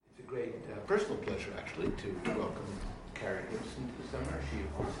personal pleasure, actually, to welcome Carrie Gibson to the seminar. She,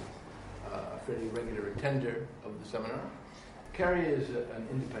 of course, is a fairly regular attender of the seminar. Carrie is an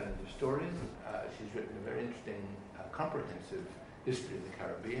independent historian. She's written a very interesting, comprehensive history of the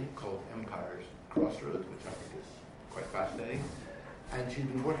Caribbean called Empire's Crossroads, which I think is quite fascinating. And she's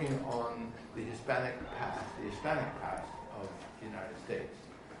been working on the Hispanic past of the United States.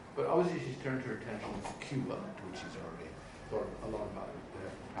 But obviously she's turned her attention to Cuba, to which she's already thought a lot about in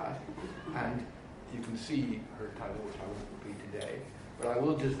the past. And you can see her title, which I won't repeat today. But I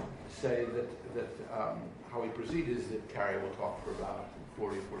will just say that how we proceed is that Carrie will talk for about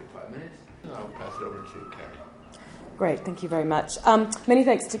 40 or 45 minutes, and I'll pass it over to Carrie. Great, thank you very much. Many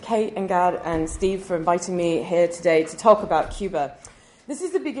thanks to Kate and Gad and Steve for inviting me here today to talk about Cuba. This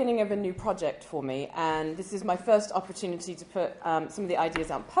is the beginning of a new project for me, and this is my first opportunity to put some of the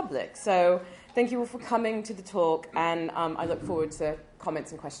ideas out in public. So thank you all for coming to the talk, and I look forward to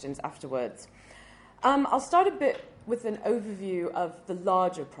comments and questions afterwards. I'll start a bit with an overview of the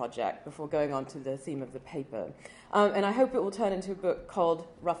larger project before going on to the theme of the paper. And I hope it will turn into a book called,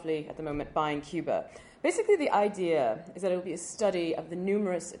 roughly at the moment, Buying Cuba. Basically, the idea is that it will be a study of the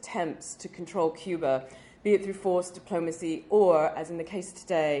numerous attempts to control Cuba, be it through force, diplomacy, or, as in the case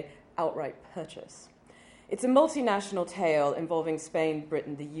today, outright purchase. It's a multinational tale involving Spain,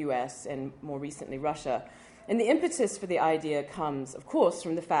 Britain, the US, and more recently Russia. And the impetus for the idea comes, of course,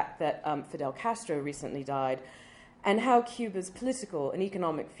 from the fact that Fidel Castro recently died, and how Cuba's political and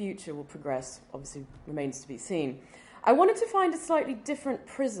economic future will progress, obviously, remains to be seen. I wanted to find a slightly different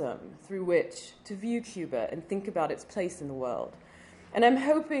prism through which to view Cuba and think about its place in the world. And I'm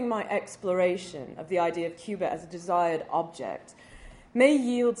hoping my exploration of the idea of Cuba as a desired object may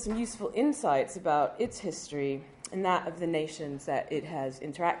yield some useful insights about its history and that of the nations that it has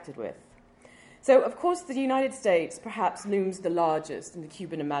interacted with. So, of course, the United States perhaps looms the largest in the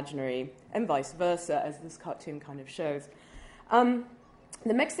Cuban imaginary, and vice versa, as this cartoon kind of shows.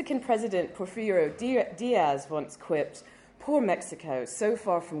 The Mexican president Porfirio Diaz once quipped, "Poor Mexico, so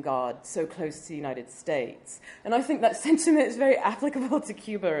far from God, so close to the United States." And I think that sentiment is very applicable to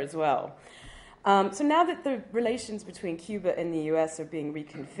Cuba as well. So now that the relations between Cuba and the US are being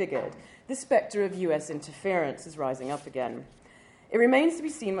reconfigured, the specter of US interference is rising up again. It remains to be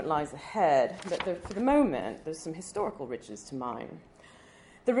seen what lies ahead, but for the moment, there's some historical riches to mine.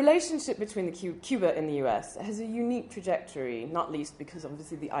 The relationship between Cuba and the US has a unique trajectory, not least because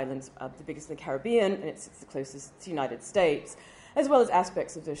obviously the island's the biggest in the Caribbean and it's the closest to the United States, as well as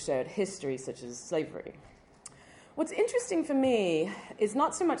aspects of their shared history, such as slavery. What's interesting for me is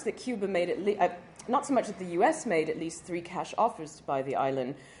not so much that the US made at least 3 cash offers to buy the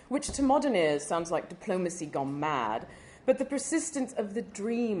island, which to modern ears sounds like diplomacy gone mad, but the persistence of the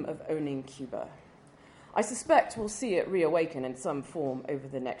dream of owning Cuba. I suspect we'll see it reawaken in some form over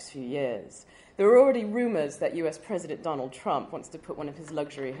the next few years. There are already rumors that US President Donald Trump wants to put one of his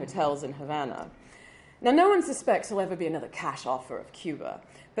luxury hotels in Havana. Now, no one suspects there'll ever be another cash offer of Cuba,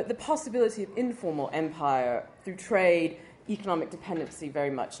 but the possibility of informal empire through trade, economic dependency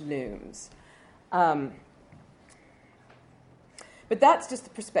very much looms. But that's just the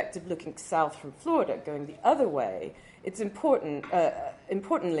perspective looking south from Florida. Going the other way, it's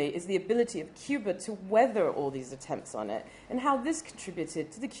importantly, is the ability of Cuba to weather all these attempts on it and how this contributed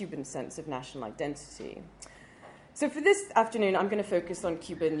to the Cuban sense of national identity. So for this afternoon, I'm going to focus on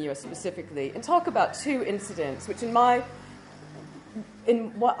Cuba and the US specifically and talk about 2 incidents which in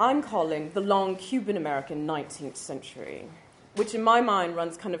what I'm calling the long Cuban-American 19th century, which in my mind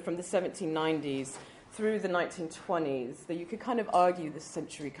runs kind of from the 1790s through the 1920s, that you could kind of argue this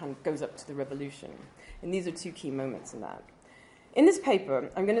century kind of goes up to the revolution. And these are 2 key moments in that. In this paper,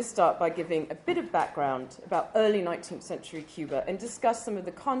 I'm going to start by giving a bit of background about early 19th century Cuba and discuss some of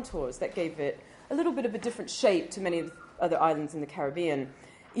the contours that gave it a little bit of a different shape to many of the other islands in the Caribbean,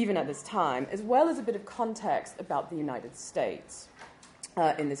 even at this time, as well as a bit of context about the United States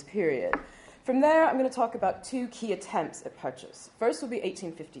in this period. From there, I'm going to talk about 2 key attempts at purchase. First will be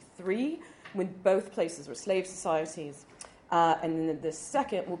 1853, when both places were slave societies, and then the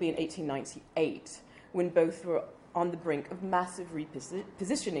second will be in 1898, when both were on the brink of massive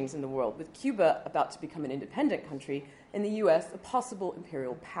repositionings in the world, with Cuba about to become an independent country and the US a possible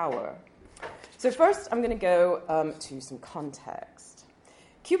imperial power. So first, I'm going to go to some context.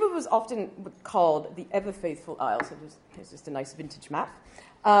 Cuba was often called the ever-faithful isle, so here's just a nice vintage map,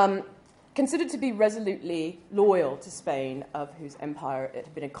 considered to be resolutely loyal to Spain, of whose empire it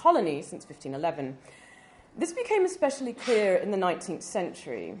had been a colony since 1511. This became especially clear in the 19th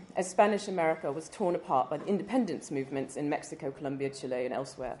century, as Spanish America was torn apart by the independence movements in Mexico, Colombia, Chile, and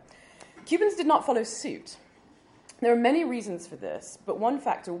elsewhere. Cubans did not follow suit. There are many reasons for this, but one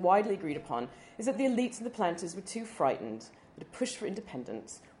factor widely agreed upon is that the elites and the planters were too frightened that a push for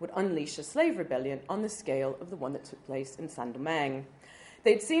independence would unleash a slave rebellion on the scale of the one that took place in Saint-Domingue.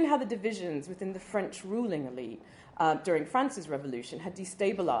 They'd seen how the divisions within the French ruling elite during France's revolution had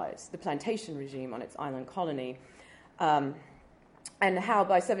destabilized the plantation regime on its island colony, and how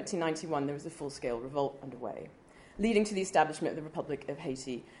by 1791 there was a full-scale revolt underway, leading to the establishment of the Republic of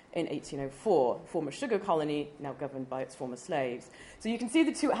Haiti in 1804, a former sugar colony now governed by its former slaves. So you can see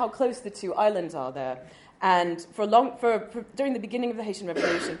how close the two islands are there. And during the beginning of the Haitian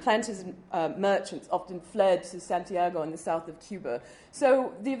Revolution, planters and merchants often fled to Santiago in the south of Cuba.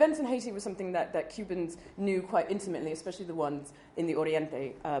 So the events in Haiti were something that Cubans knew quite intimately, especially the ones in the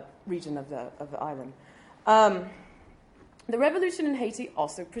Oriente region of the island. The revolution in Haiti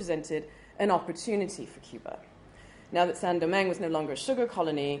also presented an opportunity for Cuba. Now that Saint-Domingue was no longer a sugar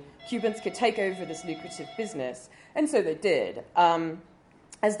colony, Cubans could take over this lucrative business, and so they did,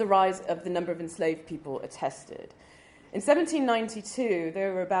 as the rise of the number of enslaved people attested. In 1792,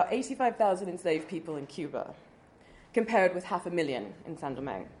 there were about 85,000 enslaved people in Cuba, compared with 500,000 in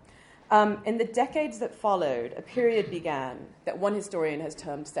Saint-Domingue. In the decades that followed, a period began that one historian has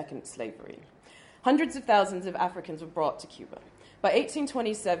termed second slavery. Hundreds of thousands of Africans were brought to Cuba. By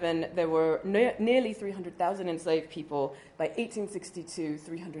 1827, there were nearly 300,000 enslaved people. By 1862,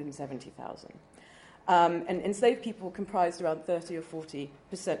 370,000. And enslaved people comprised around 30 or 40%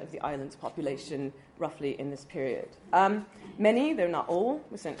 of the island's population, roughly, in this period. Many, though not all,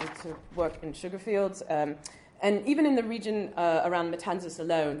 were sent to work in sugar fields. And even in the region around Matanzas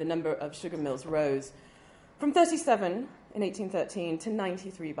alone, the number of sugar mills rose from 37 in 1813 to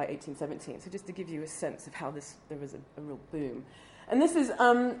 93 by 1817. So just to give you a sense of how there was a real boom. And this is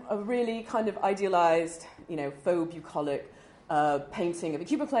a really kind of idealized, faux bucolic painting of a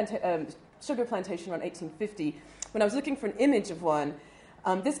Cuban sugar plantation around 1850. When I was looking for an image of one,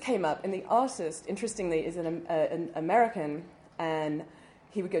 this came up, and the artist, interestingly, is an American, and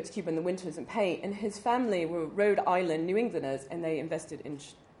he would go to Cuba in the winters and paint, and his family were Rhode Island New Englanders, and they invested in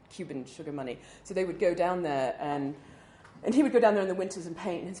Cuban sugar money. So they would go down there, and he would go down there in the winters and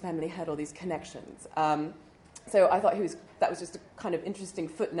paint, and his family had all these connections. So I thought that was just a kind of interesting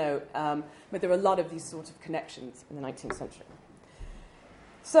footnote, but there were a lot of these sort of connections in the 19th century.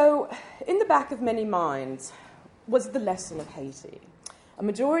 So in the back of many minds was the lesson of Haiti. A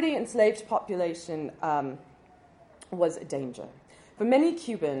majority enslaved population was a danger. For many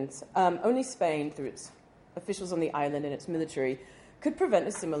Cubans, only Spain, through its officials on the island and its military, could prevent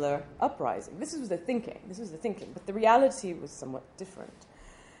a similar uprising. This was the thinking, but the reality was somewhat different.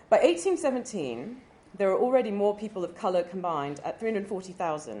 By 1817, there were already more people of color combined at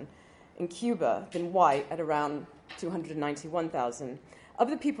 340,000 in Cuba than white at around 291,000. Of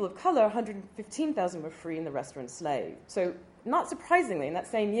the people of color, 115,000 were free and the rest were enslaved. So, not surprisingly, in that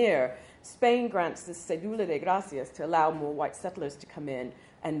same year, Spain grants the Cédula de Gracias to allow more white settlers to come in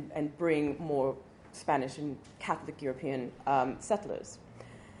and bring more Spanish and Catholic European settlers.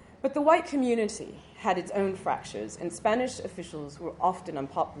 But the white community had its own fractures, and Spanish officials were often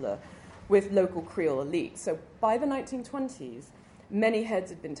unpopular with local Creole elites. So by the 1920s, many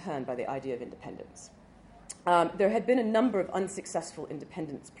heads had been turned by the idea of independence. There had been a number of unsuccessful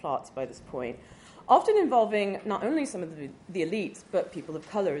independence plots by this point, often involving not only some of the elites, but people of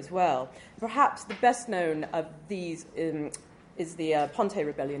color as well. Perhaps the best known of these is the Ponte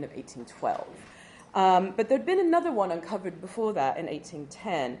Rebellion of 1812. But there had been another one uncovered before that in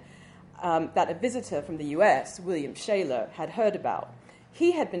 1810 that a visitor from the US, William Shaler, had heard about.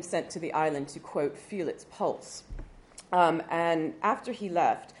 He had been sent to the island to, quote, feel its pulse. And after he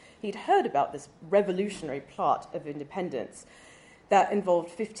left, he'd heard about this revolutionary plot of independence that involved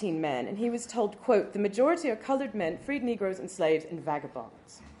 15 men. And he was told, quote, the majority are colored men, freed Negroes and slaves, and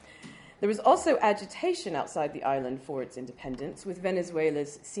vagabonds. There was also agitation outside the island for its independence, with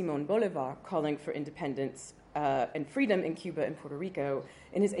Venezuela's Simón Bolívar calling for independence and freedom in Cuba and Puerto Rico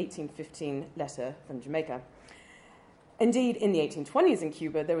in his 1815 letter from Jamaica. Indeed, in the 1820s in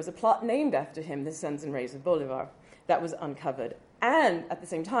Cuba, there was a plot named after him, the Sons and Rays of Bolívar, that was uncovered. And at the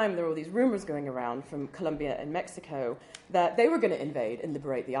same time, there were all these rumors going around from Colombia and Mexico that they were going to invade and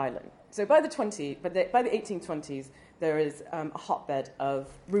liberate the island. So by the 1820s, there is a hotbed of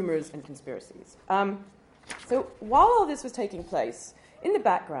rumors and conspiracies. So while all this was taking place, in the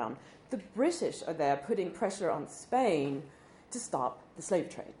background, the British are there putting pressure on Spain to stop the slave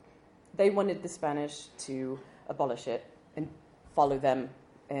trade. They wanted the Spanish to abolish it and follow them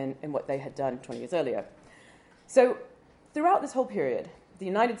in what they had done 20 years earlier. So throughout this whole period, the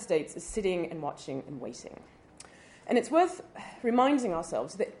United States is sitting and watching and waiting. And it's worth reminding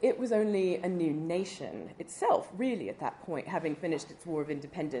ourselves that it was only a new nation itself, really, at that point, having finished its War of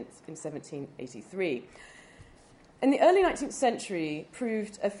Independence in 1783. And the early 19th century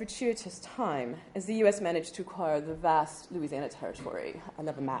proved a fortuitous time as the US managed to acquire the vast Louisiana Territory. I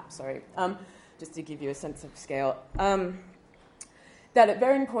love a map, sorry, just to give you a sense of scale. That at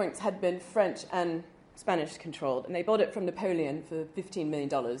varying points had been French and Spanish controlled, and they bought it from Napoleon for $15 million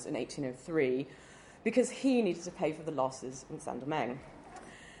in 1803 because he needed to pay for the losses in Saint-Domingue.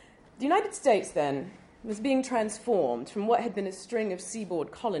 The United States, then, was being transformed from what had been a string of seaboard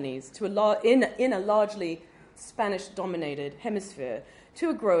colonies to in a largely Spanish-dominated hemisphere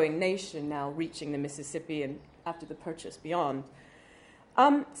to a growing nation now reaching the Mississippi and after the purchase beyond.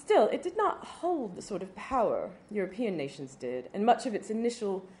 Still, it did not hold the sort of power European nations did, and much of its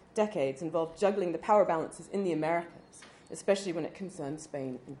initial decades involved juggling the power balances in the Americas, especially when it concerned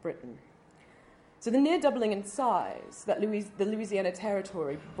Spain and Britain. So the near doubling in size that the Louisiana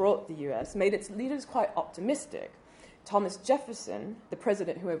Territory brought the US made its leaders quite optimistic. Thomas Jefferson, the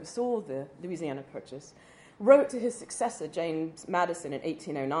president who oversaw the Louisiana Purchase, wrote to his successor, James Madison, in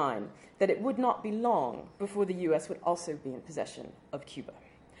 1809, that it would not be long before the US would also be in possession of Cuba.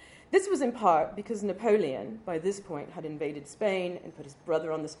 This was in part because Napoleon, by this point, had invaded Spain and put his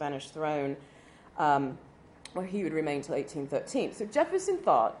brother on the Spanish throne, where he would remain till 1813. So Jefferson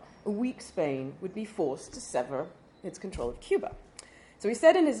thought a weak Spain would be forced to sever its control of Cuba. So he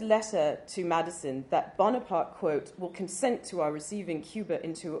said in his letter to Madison that Bonaparte, quote, will consent to our receiving Cuba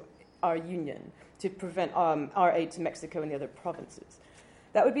into our union to prevent our aid to Mexico and the other provinces.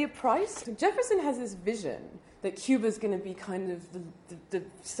 That would be a price. Jefferson has this vision that Cuba is going to be kind of the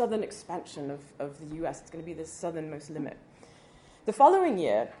southern expansion of the US. It's going to be the southernmost limit. The following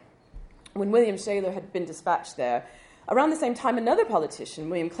year, when William Shaler had been dispatched there, around the same time, another politician,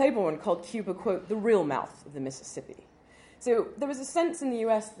 William Claiborne, called Cuba, quote, the real mouth of the Mississippi. So there was a sense in the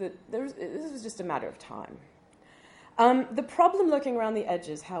US that this was just a matter of time. The problem lurking around the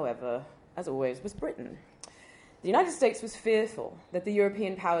edges, however, as always, was Britain. The United States was fearful that the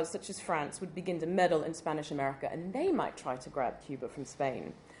European powers such as France would begin to meddle in Spanish America, and they might try to grab Cuba from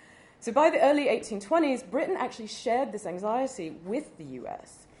Spain. So by the early 1820s, Britain actually shared this anxiety with the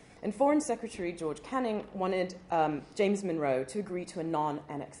US. And Foreign Secretary George Canning wanted James Monroe to agree to a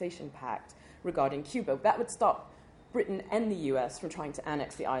non-annexation pact regarding Cuba. That would stop Britain and the US from trying to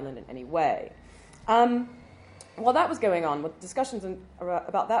annex the island in any way. While that was going on, while discussions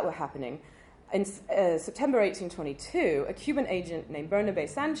about that were happening, in September 1822, a Cuban agent named Bernabe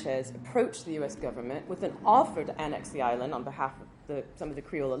Sanchez approached the U.S. government with an offer to annex the island on behalf of some of the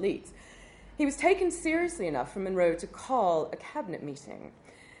Creole elites. He was taken seriously enough for Monroe to call a cabinet meeting.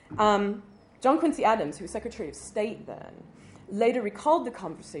 John Quincy Adams, who was Secretary of State then, later recalled the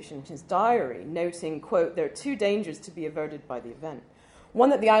conversation in his diary, noting, quote, there are two dangers to be averted by the event. One,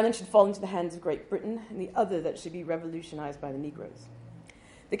 that the island should fall into the hands of Great Britain, and the other, that it should be revolutionized by the Negroes.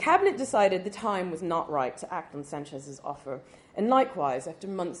 The cabinet decided the time was not right to act on Sanchez's offer, and likewise, after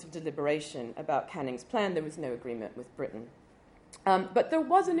months of deliberation about Canning's plan, there was no agreement with Britain. But there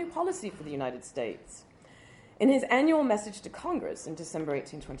was a new policy for the United States. In his annual message to Congress in December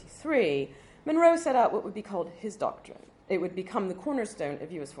 1823, Monroe set out what would be called his doctrine. It would become the cornerstone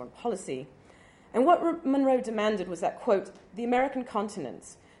of U.S. foreign policy. And what Monroe demanded was that, quote, the American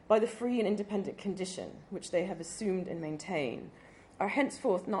continents, by the free and independent condition which they have assumed and maintain, are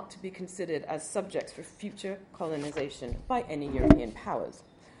henceforth not to be considered as subjects for future colonization by any European powers.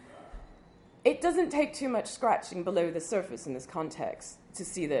 It doesn't take too much scratching below the surface in this context to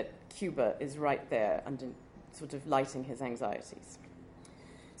see that Cuba is right there under sort of lighting his anxieties.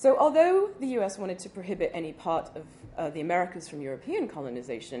 So although the US wanted to prohibit any part of the Americas from European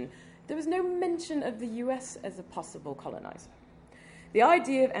colonization, there was no mention of the US as a possible colonizer. The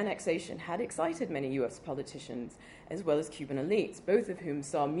idea of annexation had excited many US politicians as well as Cuban elites, both of whom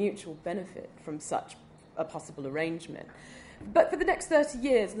saw mutual benefit from such a possible arrangement. But for the next 30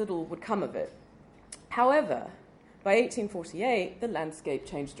 years, little would come of it. However, by 1848, the landscape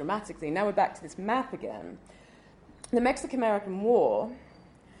changed dramatically. Now we're back to this map again. The Mexican-American War,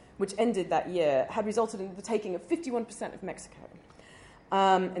 which ended that year, had resulted in the taking of 51% of Mexico.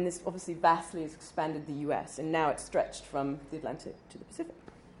 And this obviously vastly has expanded the US, and now it's stretched from the Atlantic to the Pacific.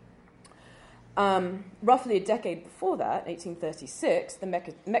 Roughly a decade before that, 1836,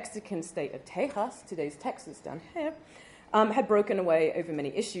 the Mexican state of Texas, today's Texas down here, had broken away over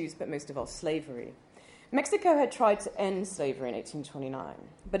many issues, but most of all slavery. Mexico had tried to end slavery in 1829,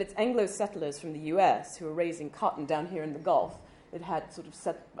 but its Anglo settlers from the US, who were raising cotton down here in the Gulf, it had sort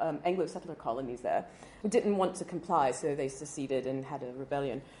of Anglo settler colonies there, didn't want to comply, so they seceded and had a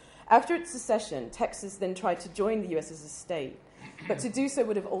rebellion. After its secession, Texas then tried to join the U.S. as a state, but to do so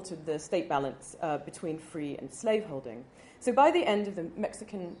would have altered the state balance between free and slaveholding. So by the end of the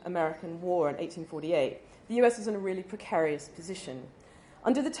Mexican-American War in 1848, the U.S. was in a really precarious position.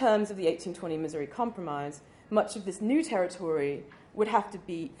 Under the terms of the 1820 Missouri Compromise, much of this new territory would have to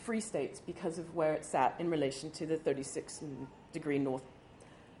be free states because of where it sat in relation to the 36-degree north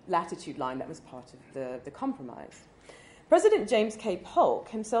latitude line that was part of the compromise. President James K. Polk,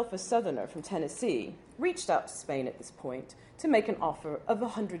 himself a Southerner from Tennessee, reached out to Spain at this point to make an offer of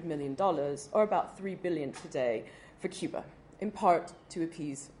 $100 million, or about $3 billion today, for Cuba, in part to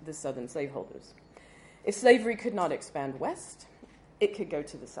appease the Southern slaveholders. If slavery could not expand west, it could go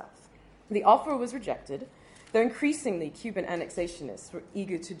to the south. The offer was rejected, though increasingly Cuban annexationists were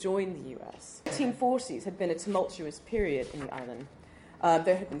eager to join the U.S. The 1840s had been a tumultuous period in the island.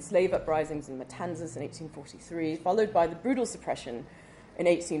 There had been slave uprisings in Matanzas in 1843, followed by the brutal suppression in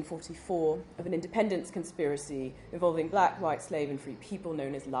 1844 of an independence conspiracy involving black, white, slave, and free people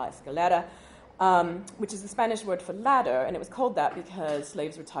known as La Escalera, which is the Spanish word for ladder, and it was called that because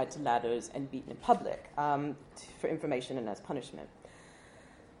slaves were tied to ladders and beaten in public for information and as punishment.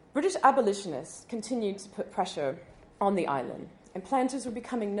 British abolitionists continued to put pressure on the island, and planters were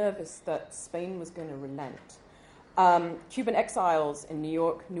becoming nervous that Spain was going to relent. Cuban exiles in New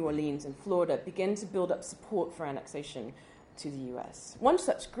York, New Orleans, and Florida began to build up support for annexation to the U.S. One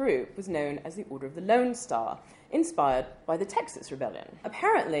such group was known as the Order of the Lone Star, inspired by the Texas Rebellion.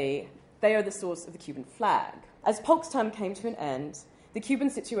 Apparently, they are the source of the Cuban flag. As Polk's term came to an end, the Cuban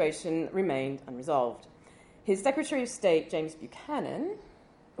situation remained unresolved. His Secretary of State, James Buchanan,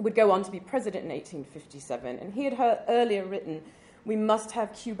 would go on to be president in 1857, and he had earlier written, "We must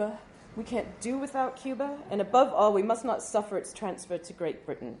have Cuba. We can't do without Cuba, and above all, we must not suffer its transfer to Great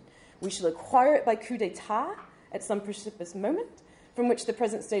Britain. We shall acquire it by coup d'etat at some precipitous moment, from which the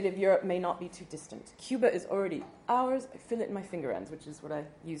present state of Europe may not be too distant. Cuba is already ours. I feel it in my finger ends," which is what I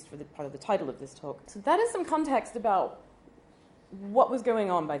used for the part of the title of this talk. So that is some context about what was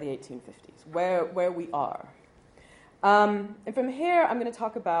going on by the 1850s, where we are. And from here, I'm going to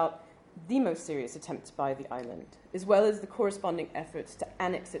talk about the most serious attempt by the island, as well as the corresponding efforts to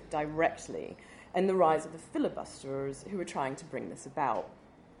annex it directly, and the rise of the filibusterers who were trying to bring this about.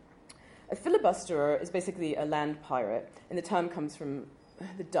 A filibusterer is basically a land pirate, and the term comes from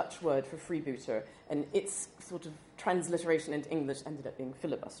the Dutch word for freebooter, and its sort of transliteration into English ended up being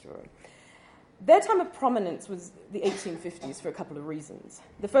filibusterer. Their time of prominence was the 1850s for a couple of reasons.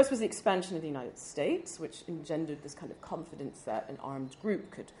 The first was the expansion of the United States, which engendered this kind of confidence that an armed group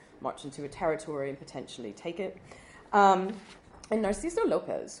could march into a territory and potentially take it. And Narciso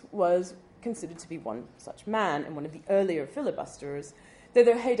Lopez was considered to be one such man and one of the earlier filibusterers, though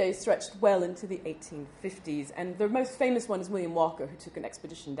their heyday stretched well into the 1850s. And the most famous one is William Walker, who took an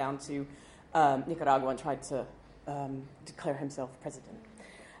expedition down to Nicaragua and tried to declare himself president.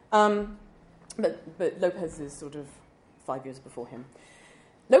 But Lopez is sort of 5 years before him.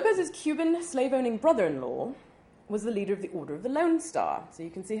 Lopez's Cuban slave-owning brother-in-law was the leader of the Order of the Lone Star. So you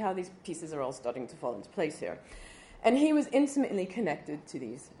can see how these pieces are all starting to fall into place here. And he was intimately connected to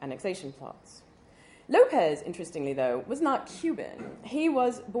these annexation plots. Lopez, interestingly, though, was not Cuban. He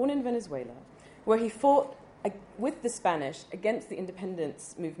was born in Venezuela, where he fought with the Spanish against the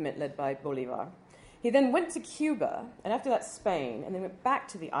independence movement led by Bolivar. He then went to Cuba, and after that Spain, and then went back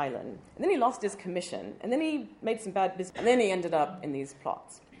to the island. And then he lost his commission, and then he made some bad business, and then he ended up in these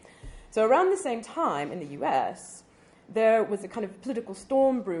plots. So around the same time in the US, there was a kind of political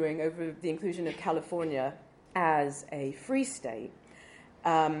storm brewing over the inclusion of California as a free state.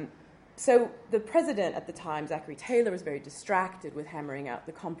 So the president at the time, Zachary Taylor, was very distracted with hammering out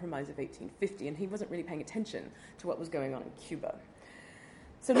the Compromise of 1850, and he wasn't really paying attention to what was going on in Cuba.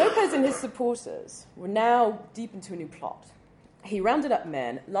 So Lopez and his supporters were now deep into a new plot. He rounded up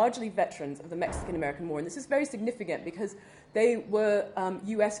men, largely veterans of the Mexican-American War, and this is very significant because they were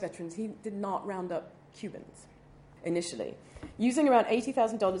U.S. veterans. He did not round up Cubans initially, using around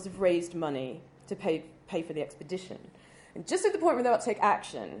 $80,000 of raised money to pay for the expedition. And just at the point where they're about to take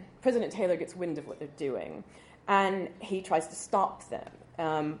action, President Taylor gets wind of what they're doing, and he tries to stop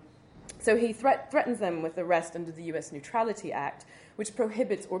them. So he threatens them with arrest under the U.S. Neutrality Act, which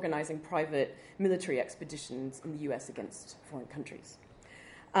prohibits organizing private military expeditions in the U.S. against foreign countries.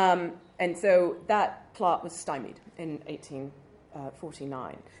 And so that plot was stymied in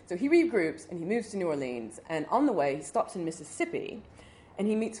 1849. So he regroups and he moves to New Orleans, and on the way he stops in Mississippi, and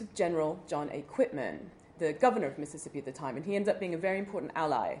he meets with General John A. Quitman, the governor of Mississippi at the time, and he ends up being a very important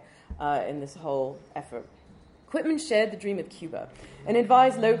ally in this whole effort. Quitman shared the dream of Cuba and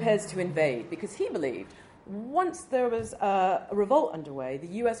advised Lopez to invade because he believed once there was a revolt underway, the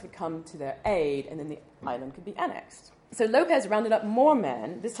U.S. would come to their aid, and then the island could be annexed. So Lopez rounded up more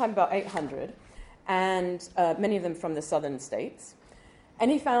men, this time about 800, and many of them from the southern states. And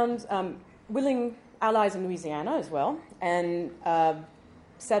he found willing allies in Louisiana as well, and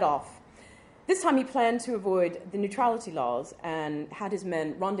set off. This time he planned to avoid the neutrality laws and had his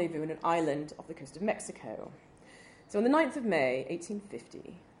men rendezvous in an island off the coast of Mexico. So on the 9th of May,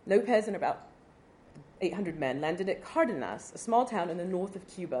 1850, Lopez and about 800 men landed at Cardenas, a small town in the north of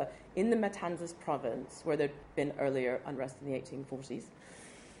Cuba in the Matanzas province, where there'd been earlier unrest in the 1840s.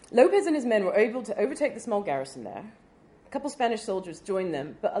 Lopez and his men were able to overtake the small garrison there. A couple Spanish soldiers joined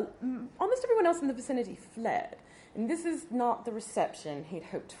them, but almost everyone else in the vicinity fled. And this is not the reception he'd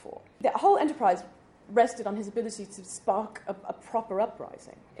hoped for. The whole enterprise rested on his ability to spark a proper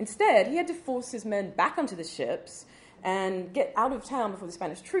uprising. Instead, he had to force his men back onto the ships and get out of town before the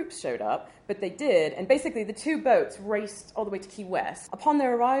Spanish troops showed up, but they did, and basically the two boats raced all the way to Key West. Upon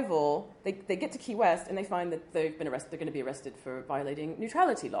their arrival, they get to Key West, and they find that they're going to be arrested for violating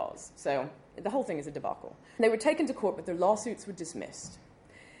neutrality laws. So the whole thing is a debacle. They were taken to court, but their lawsuits were dismissed.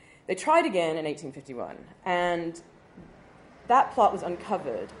 They tried again in 1851, and that plot was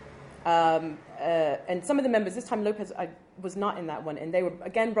uncovered. And some of the members, this time Lopez was not in that one, and they were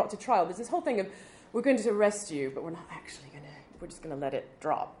again brought to trial. There's this whole thing of, we're going to arrest you, but we're not actually going to, we're just going to let it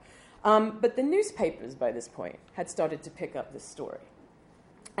drop. But the newspapers by this point had started to pick up this story.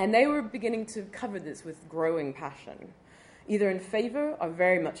 And they were beginning to cover this with growing passion, either in favor or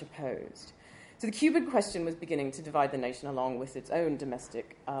very much opposed. So the Cuban question was beginning to divide the nation along with its own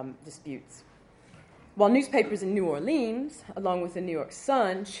domestic disputes. While newspapers in New Orleans, along with the New York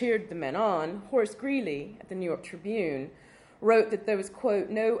Sun, cheered the men on, Horace Greeley at the New York Tribune wrote that there was,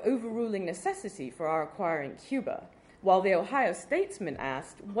 quote, no overruling necessity for our acquiring Cuba, while the Ohio Statesman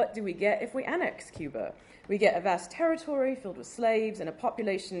asked, what do we get if we annex Cuba? We get a vast territory filled with slaves and a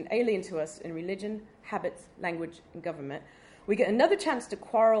population alien to us in religion, habits, language, and government. We get another chance to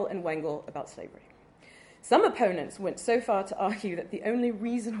quarrel and wangle about slavery. Some opponents went so far to argue that the only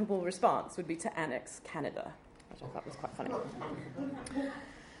reasonable response would be to annex Canada, which I thought was quite funny.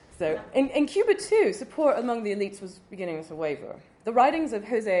 So, in Cuba, too, support among the elites was beginning to waver. The writings of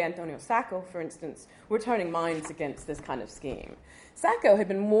Jose Antonio Sacco, for instance, were turning minds against this kind of scheme. Sacco had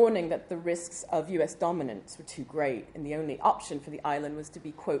been warning that the risks of U.S. dominance were too great, and the only option for the island was to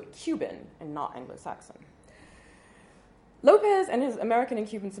be, quote, Cuban and not Anglo-Saxon. Lopez and his American and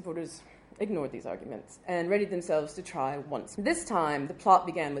Cuban supporters ignored these arguments and readied themselves to try once. This time, the plot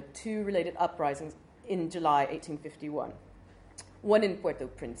began with two related uprisings in July 1851. One in Puerto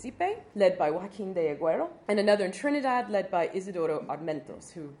Príncipe, led by Joaquín de Aguero, and another in Trinidad, led by Isidoro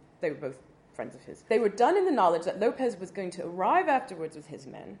Armentos, who they were both friends of his. They were done in the knowledge that Lopez was going to arrive afterwards with his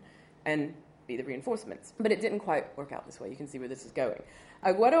men and be the reinforcements. But it didn't quite work out this way. You can see where this is going.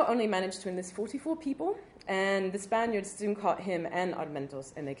 Aguero only managed to enlist 44 people, and the Spaniards soon caught him and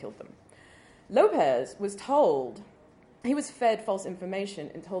Armentos, and they killed them. Lopez was told, he was fed false information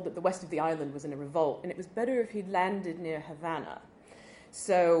and told that the west of the island was in a revolt, and it was better if he'd landed near Havana.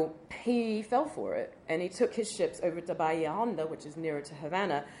 So he fell for it, and he took his ships over to Bahia Honda, which is nearer to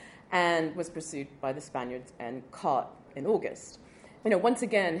Havana, and was pursued by the Spaniards and caught in August. Once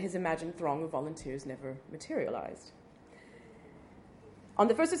again, his imagined throng of volunteers never materialized. On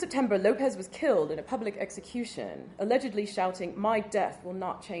the 1st of September, Lopez was killed in a public execution, allegedly shouting, "My death will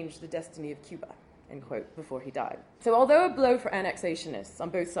not change the destiny of Cuba," end quote, before he died. So although a blow for annexationists on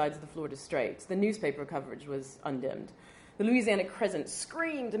both sides of the Florida Straits, the newspaper coverage was undimmed. The Louisiana Crescent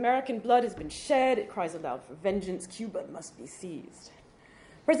screamed, "American blood has been shed. It cries aloud for vengeance. Cuba must be seized."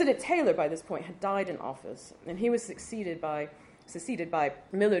 President Taylor, by this point, had died in office, and he was succeeded by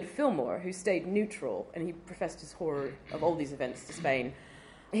Millard Fillmore, who stayed neutral, and he professed his horror of all these events to Spain.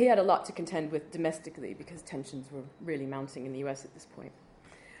 He had a lot to contend with domestically because tensions were really mounting in the U.S. at this point.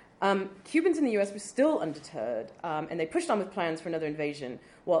 Cubans in the U.S. were still undeterred, and they pushed on with plans for another invasion,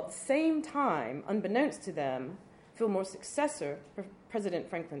 while at the same time, unbeknownst to them, Fillmore's successor, President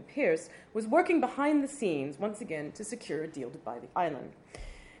Franklin Pierce, was working behind the scenes once again to secure a deal to buy the island.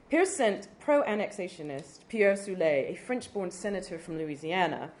 Pierce sent pro-annexationist Pierre Soulé, a French-born senator from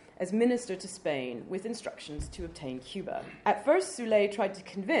Louisiana, as minister to Spain with instructions to obtain Cuba. At first, Soulé tried to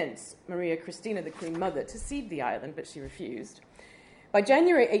convince Maria Cristina, the Queen Mother, to cede the island, but she refused. By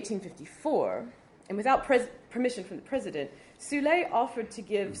January 1854, and without permission from the president, Soulé offered to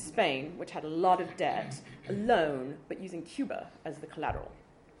give Spain, which had a lot of debt, a loan, but using Cuba as the collateral.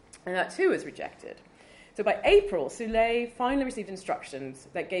 And that too was rejected. So by April, Soulé finally received instructions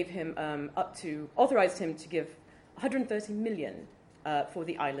that gave him authorized him to give $130 million for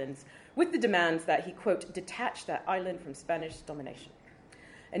the islands, with the demands that he, quote, detach that island from Spanish domination.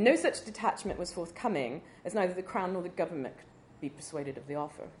 And no such detachment was forthcoming, as neither the Crown nor the government could be persuaded of the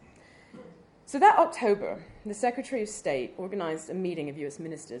offer. So that October, the Secretary of State organized a meeting of US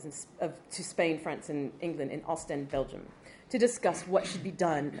ministers to Spain, France, and England in Ostend, Belgium, to discuss what should be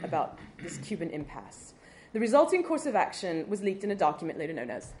done about this Cuban impasse. The resulting course of action was leaked in a document later known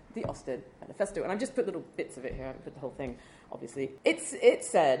as the Ostend Manifesto, and I've just put little bits of it here. I haven't put the whole thing, obviously. It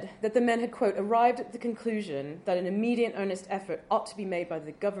said that the men had, quote, arrived at the conclusion that an immediate earnest effort ought to be made by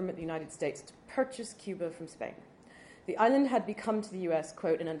the government of the United States to purchase Cuba from Spain. The island had become to the U.S.,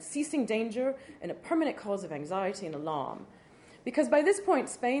 quote, an unceasing danger and a permanent cause of anxiety and alarm, because by this point,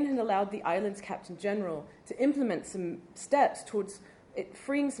 Spain had allowed the island's Captain General to implement some steps towards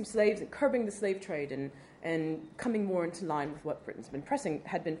freeing some slaves and curbing the slave trade and coming more into line with what Britain's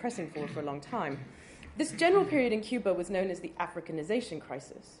had been pressing for a long time. This general period in Cuba was known as the Africanization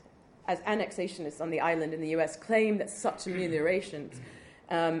crisis, as annexationists on the island in the U.S. claimed that such ameliorations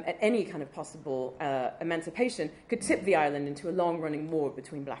at any kind of possible emancipation could tip the island into a long-running war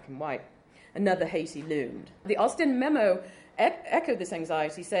between black and white. Another Haiti loomed. The Ostend memo echoed this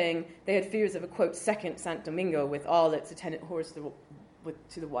anxiety, saying they had fears of a, quote, second Santo Domingo with all its attendant horrors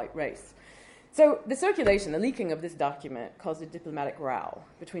to the white race. So the circulation, the leaking of this document caused a diplomatic row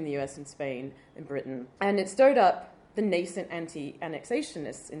between the US and Spain and Britain, and it stirred up the nascent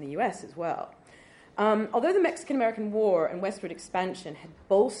anti-annexationists in the US as well. Although the Mexican-American War and westward expansion had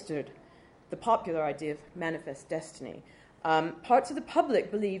bolstered the popular idea of manifest destiny, parts of the public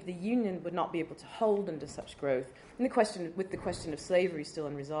believed the Union would not be able to hold under such growth, and with the question of slavery still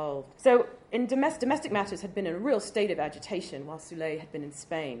unresolved. So in domestic matters had been in a real state of agitation while Soule had been in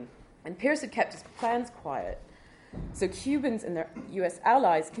Spain, and Pierce had kept his plans quiet. So Cubans and their U.S.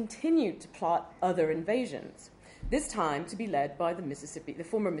 allies continued to plot other invasions, this time to be led by the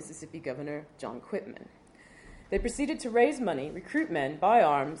former Mississippi governor, John Quitman. They proceeded to raise money, recruit men, buy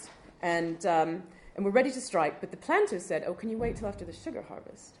arms, and were ready to strike, but the planters said, oh, can you wait till after the sugar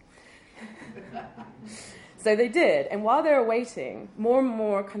harvest? So they did, and while they were waiting, more and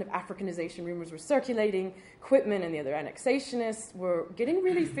more kind of Africanization rumors were circulating. Quitman and the other annexationists were getting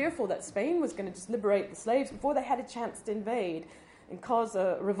really fearful that Spain was going to just liberate the slaves before they had a chance to invade and cause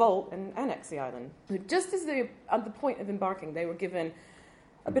a revolt and annex the island. Just as they, at the point of embarking, they were given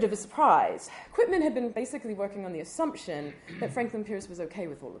a bit of a surprise. Quitman had been basically working on the assumption that Franklin Pierce was okay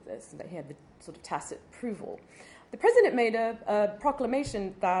with all of this and that he had the sort of tacit approval. The president made a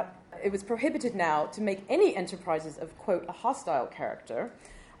proclamation that it was prohibited now to make any enterprises of, quote, a hostile character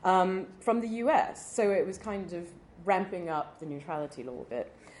from the U.S. So it was kind of ramping up the neutrality a little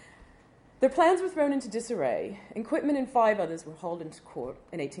bit. Their plans were thrown into disarray, and Quitman and 5 others were hauled into court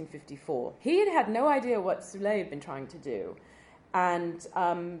in 1854. He had had no idea what Soule had been trying to do, and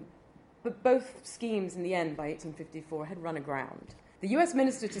but both schemes in the end by 1854 had run aground. The U.S.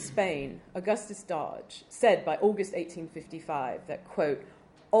 minister to Spain, Augustus Dodge, said by August 1855 that, quote,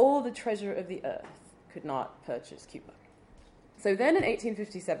 all the treasure of the earth could not purchase Cuba. So then in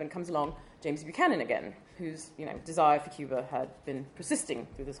 1857 comes along James Buchanan again, whose desire for Cuba had been persisting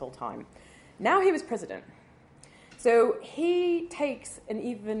through this whole time. Now he was president. So he takes an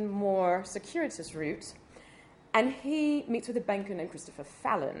even more circuitous route, and he meets with a banker named Christopher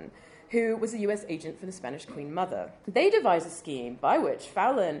Fallon, who was a U.S. agent for the Spanish Queen Mother. They devise a scheme by which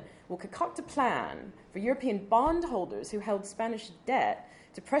Fallon will concoct a plan for European bondholders who held Spanish debt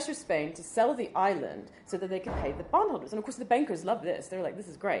to pressure Spain to sell the island so that they could pay the bondholders. And of course the bankers love this. They're like, this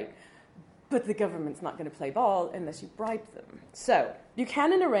is great. But the government's not going to play ball unless you bribe them. So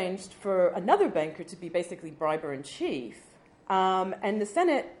Buchanan arranged for another banker to be basically briber-in-chief, and the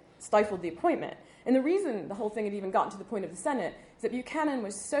Senate stifled the appointment. And the reason the whole thing had even gotten to the point of the Senate is that Buchanan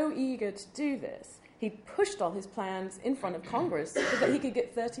was so eager to do this, he pushed all his plans in front of Congress so that he could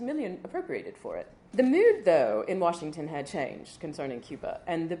get $30 million appropriated for it. The mood, though, in Washington had changed concerning Cuba,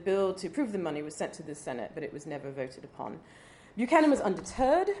 and the bill to approve the money was sent to the Senate, but it was never voted upon. Buchanan was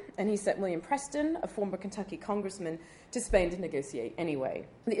undeterred, and he sent William Preston, a former Kentucky congressman, to Spain to negotiate anyway.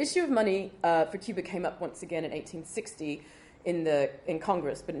 The issue of money for Cuba came up once again in 1860 in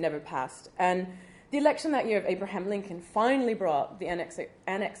Congress, but it never passed. And the election that year of Abraham Lincoln finally brought the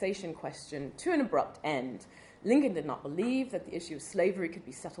annexation question to an abrupt end. Lincoln did not believe that the issue of slavery could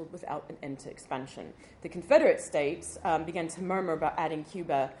be settled without an end to expansion. The Confederate states began to murmur about adding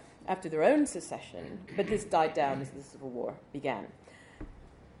Cuba after their own secession, but this died down as the Civil War began.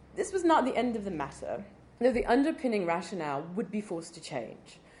 This was not the end of the matter, though the underpinning rationale would be forced to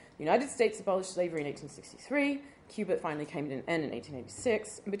change. The United States abolished slavery in 1863, Cuba finally came to an end in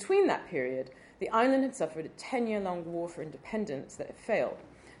 1886. And between that period, the island had suffered a 10-year-long war for independence that had failed.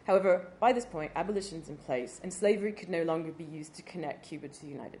 However, by this point, abolition was in place, and slavery could no longer be used to connect Cuba to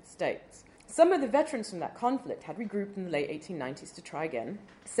the United States. Some of the veterans from that conflict had regrouped in the late 1890s to try again,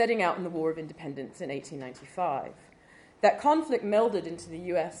 setting out in the War of Independence in 1895. That conflict melded into the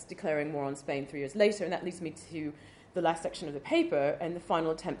US declaring war on Spain 3 years later, and that leads me to the last section of the paper and the final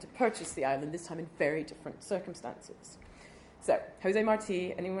attempt to purchase the island, this time in very different circumstances. So, Jose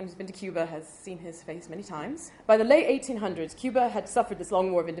Marti, anyone who's been to Cuba has seen his face many times. By the late 1800s, Cuba had suffered this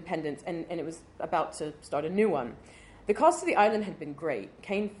long war of independence, and it was about to start a new one. The cost of the island had been great.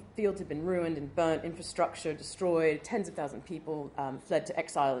 Cane fields had been ruined and burnt, infrastructure destroyed, tens of thousands of people fled to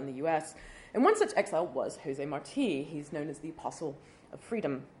exile in the US. And one such exile was Jose Marti. He's known as the Apostle of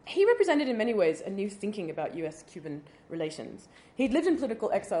Freedom. He represented in many ways a new thinking about US-Cuban relations. He'd lived in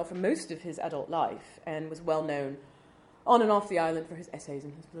political exile for most of his adult life and was well known on and off the island for his essays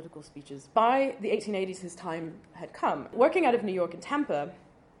and his political speeches. By the 1880s, his time had come. Working out of New York and Tampa,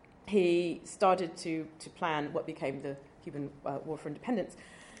 he started to plan what became the Cuban War for Independence.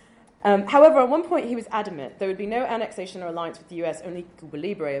 However, at one point he was adamant there would be no annexation or alliance with the US, only Cuba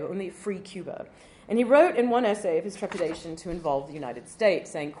Libre, only a free Cuba. And he wrote in one essay of his trepidation to involve the United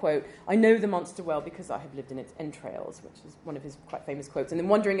States, saying, quote, "I know the monster well because I have lived in its entrails," which is one of his quite famous quotes. And then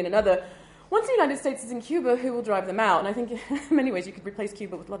wondering in another, once the United States is in Cuba, who will drive them out? And I think in many ways you could replace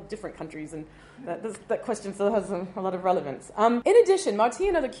Cuba with a lot of different countries, and that question still has a lot of relevance. In addition, Marti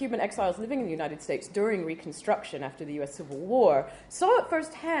and other Cuban exiles living in the United States during Reconstruction after the U.S. Civil War saw at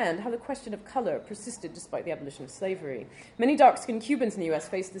first hand how the question of color persisted despite the abolition of slavery. Many dark-skinned Cubans in the U.S.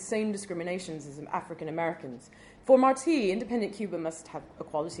 faced the same discriminations as African Americans. For Marti, independent Cuba must have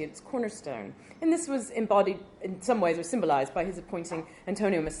equality at its cornerstone. And this was embodied in some ways or symbolized by his appointing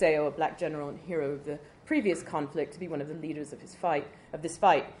Antonio Maceo, a black general and hero of the previous conflict, to be one of the leaders of this fight.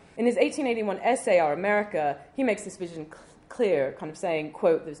 In his 1881 essay, Our America, he makes this vision clear, kind of saying,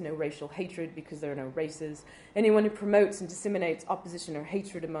 quote, "There's no racial hatred because there are no races. Anyone who promotes and disseminates opposition or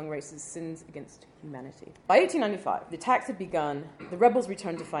hatred among races sins against humanity." By 1895, the attacks had begun. The rebels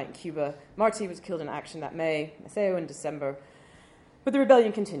returned to fight in Cuba. Marti was killed in action that May, Maceo in December. But the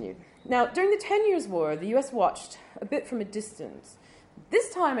rebellion continued. Now, during the 10 Years' War, the U.S. watched a bit from a distance.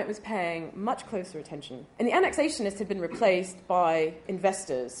 This time it was paying much closer attention. And the annexationists had been replaced by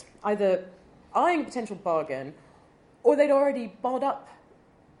investors, either eyeing a potential bargain or they'd already bought up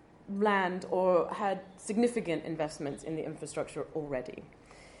land or had significant investments in the infrastructure already.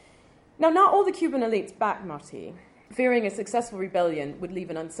 Now, not all the Cuban elites backed Marti, fearing a successful rebellion would leave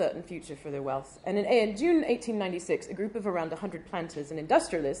an uncertain future for their wealth. And in June 1896, a group of around 100 planters and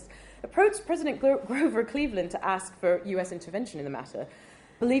industrialists approached President Grover Cleveland to ask for U.S. intervention in the matter,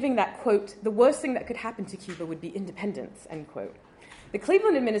 believing that, quote, "the worst thing that could happen to Cuba would be independence," end quote. The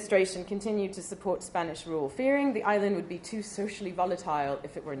Cleveland administration continued to support Spanish rule, fearing the island would be too socially volatile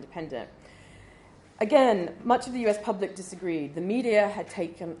if it were independent. Again, much of the U.S. public disagreed. The media had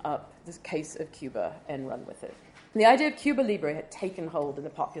taken up this case of Cuba and run with it. The idea of Cuba Libre had taken hold in the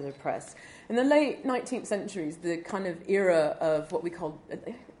popular press. In the late 19th century, the kind of era of what we call,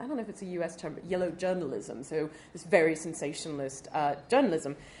 I don't know if it's a US term, but yellow journalism, so this very sensationalist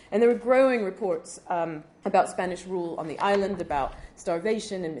journalism. And there were growing reports about Spanish rule on the island, about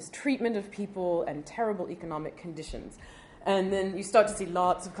starvation and mistreatment of people and terrible economic conditions. And then you start to see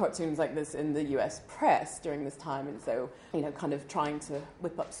lots of cartoons like this in the US press during this time, and so, kind of trying to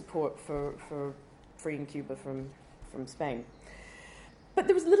whip up support for freeing Cuba from Spain. But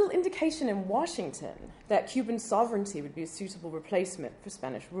there was little indication in Washington that Cuban sovereignty would be a suitable replacement for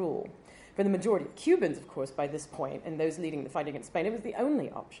Spanish rule. For the majority of Cubans, of course, by this point, and those leading the fight against Spain, it was the only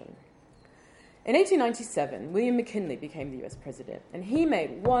option. In 1897, William McKinley became the U.S. president, and he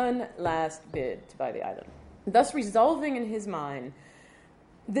made one last bid to buy the island, thus resolving in his mind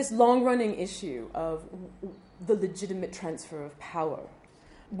this long-running issue of the legitimate transfer of power,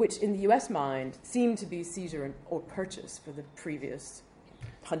 which in the U.S. mind seemed to be seizure or purchase for the previous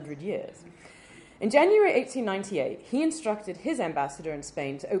 100 years. In January 1898, he instructed his ambassador in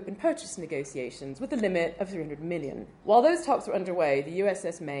Spain to open purchase negotiations with a limit of $300 million. While those talks were underway, the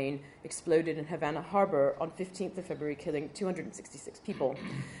USS Maine exploded in Havana Harbor on 15th of February, killing 266 people.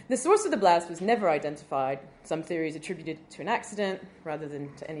 The source of the blast was never identified. Some theories attributed it to an accident rather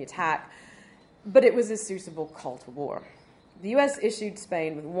than to any attack, but it was a suitable call to war. The U.S. issued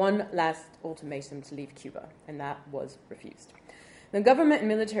Spain with one last ultimatum to leave Cuba, and that was refused. The government and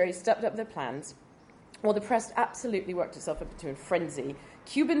military stepped up their plans, while the press absolutely worked itself up into a frenzy.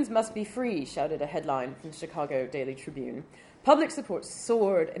 "Cubans must be free," shouted a headline from the Chicago Daily Tribune. Public support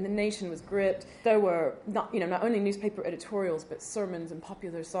soared, and the nation was gripped. There were not only newspaper editorials, but sermons and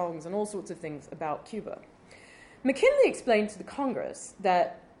popular songs and all sorts of things about Cuba. McKinley explained to the Congress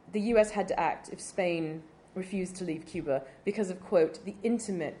that the U.S. had to act if Spain refused to leave Cuba because of, quote, the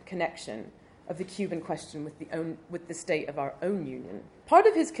intimate connection of the Cuban question with the state of our own union. Part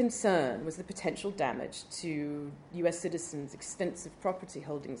of his concern was the potential damage to U.S. citizens' extensive property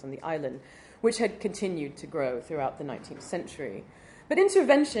holdings on the island, which had continued to grow throughout the 19th century. But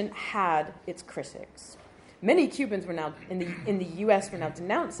intervention had its critics. Many Cubans were now in the U.S. were now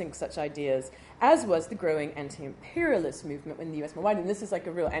denouncing such ideas, as was the growing anti-imperialist movement in the U.S. more widely. And this is like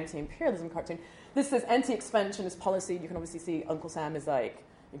a real anti-imperialism cartoon. This says anti-expansionist policy. You can obviously see Uncle Sam is like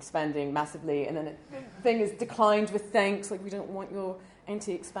expanding massively, and then the thing is declined with thanks, like we don't want your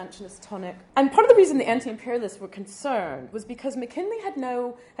anti-expansionist tonic. And part of the reason the anti-imperialists were concerned was because McKinley had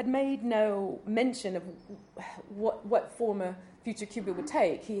made no mention of what form a future Cuba would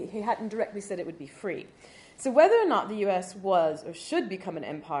take. He hadn't directly said it would be free. So whether or not the U.S. was or should become an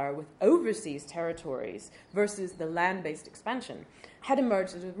empire with overseas territories versus the land-based expansion had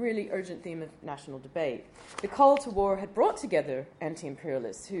emerged as a really urgent theme of national debate. The call to war had brought together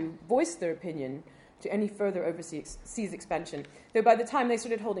anti-imperialists who voiced their opinion to any further overseas expansion, though by the time they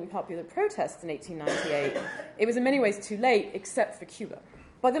started holding popular protests in 1898, it was in many ways too late, except for Cuba.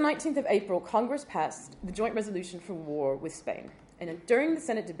 By the 19th of April, Congress passed the joint resolution for war with Spain. And during the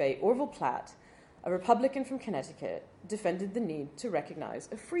Senate debate, Orville Platt, a Republican from Connecticut, defended the need to recognize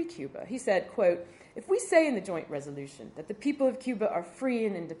a free Cuba. He said, quote, "If we say in the joint resolution that the people of Cuba are free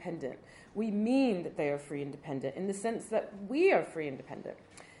and independent, we mean that they are free and independent in the sense that we are free and independent."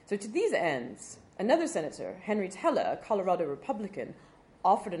 So to these ends, another senator, Henry Teller, a Colorado Republican,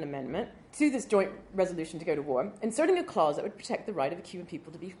 offered an amendment to this joint resolution to go to war, inserting a clause that would protect the right of the Cuban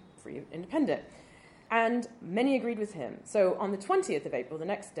people to be free and independent. And many agreed with him. So on the 20th of April, the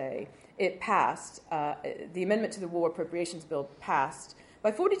next day, it passed, the amendment to the War Appropriations Bill passed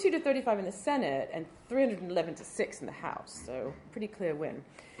by 42 to 35 in the Senate and 311 to 6 in the House. So pretty clear win.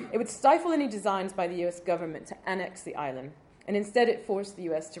 It would stifle any designs by the U.S. government to annex the island, and instead it forced the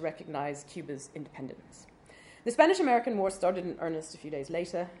U.S. to recognize Cuba's independence. The Spanish-American War started in earnest a few days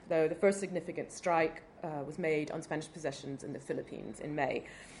later, though the first significant strike was made on Spanish possessions in the Philippines in May.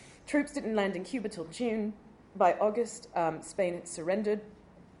 Troops didn't land in Cuba till June. By August, Spain had surrendered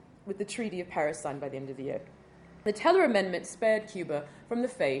with the Treaty of Paris signed by the end of the year. The Teller Amendment spared Cuba from the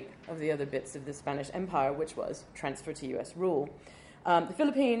fate of the other bits of the Spanish Empire, which was transfer to U.S. rule. The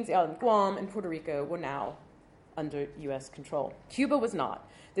Philippines, the island of Guam, and Puerto Rico were now under U.S. control. Cuba was not,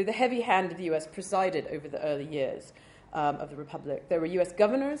 though the heavy hand of the U.S. presided over the early years of the Republic. There were U.S.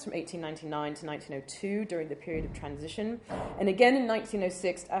 governors from 1899 to 1902 during the period of transition, and again in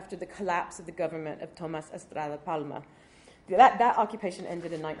 1906 after the collapse of the government of Tomas Estrada Palma. That occupation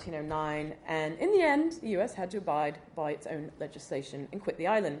ended in 1909, and in the end, the U.S. had to abide by its own legislation and quit the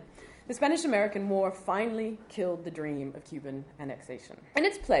island. The Spanish-American War finally killed the dream of Cuban annexation. In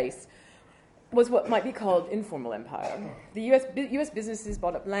its place was what might be called informal empire. The U.S. businesses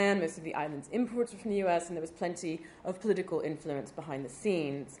bought up land, most of the island's imports were from the U.S., and there was plenty of political influence behind the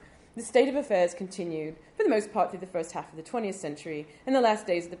scenes. The state of affairs continued, for the most part, through the first half of the 20th century, and the last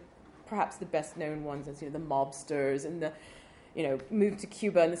days, perhaps the best-known ones as the mobsters and the move to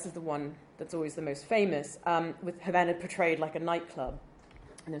Cuba, and this is the one that's always the most famous, with Havana portrayed like a nightclub,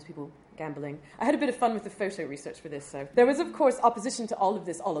 and there's people gambling. I had a bit of fun with the photo research for this. So there was, of course, opposition to all of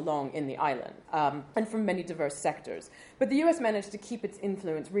this all along in the island, and from many diverse sectors. But the U.S. managed to keep its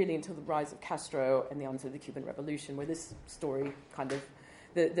influence really until the rise of Castro and the onset of the Cuban Revolution, where this story kind of,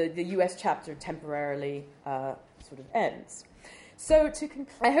 the U.S. chapter temporarily sort of ends. So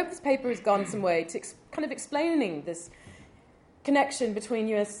I hope this paper has gone some way to kind of explaining this connection between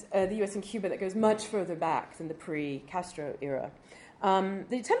the U.S. and Cuba that goes much further back than the pre-Castro era.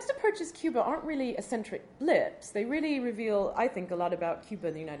 The attempts to purchase Cuba aren't really eccentric blips. They really reveal, I think, a lot about Cuba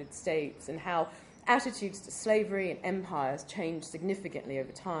and the United States and how attitudes to slavery and empires changed significantly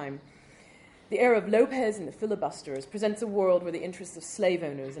over time. The era of Lopez and the filibusterers presents a world where the interests of slave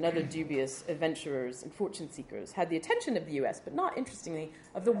owners and other dubious adventurers and fortune seekers had the attention of the U.S., but not, interestingly,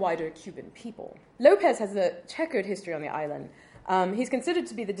 of the wider Cuban people. Lopez has a checkered history on the island. He's considered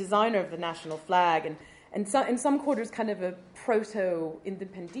to be the designer of the national flag, and so, in some quarters kind of a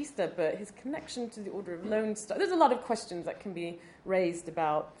proto-independentista, but his connection to the Order of Lone Star, there's a lot of questions that can be raised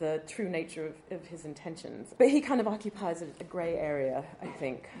about the true nature of his intentions. But he kind of occupies a grey area, I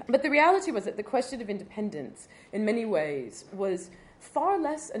think. But the reality was that the question of independence, in many ways, was far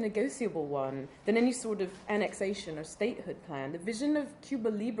less a negotiable one than any sort of annexation or statehood plan. The vision of Cuba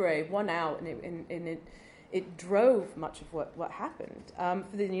Libre won out, and it drove much of what happened.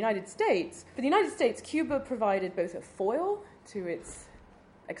 For the United States, Cuba provided both a foil to its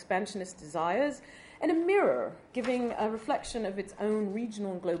expansionist desires and a mirror, giving a reflection of its own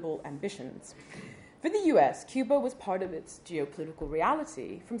regional and global ambitions. For the US, Cuba was part of its geopolitical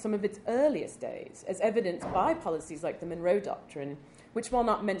reality from some of its earliest days, as evidenced by policies like the Monroe Doctrine, which, while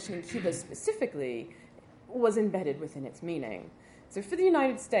not mentioning Cuba specifically, was embedded within its meaning. So for the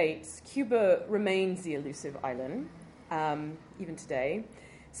United States, Cuba remains the elusive island, even today,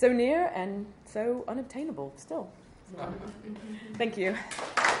 so near and so unobtainable still. Thank you.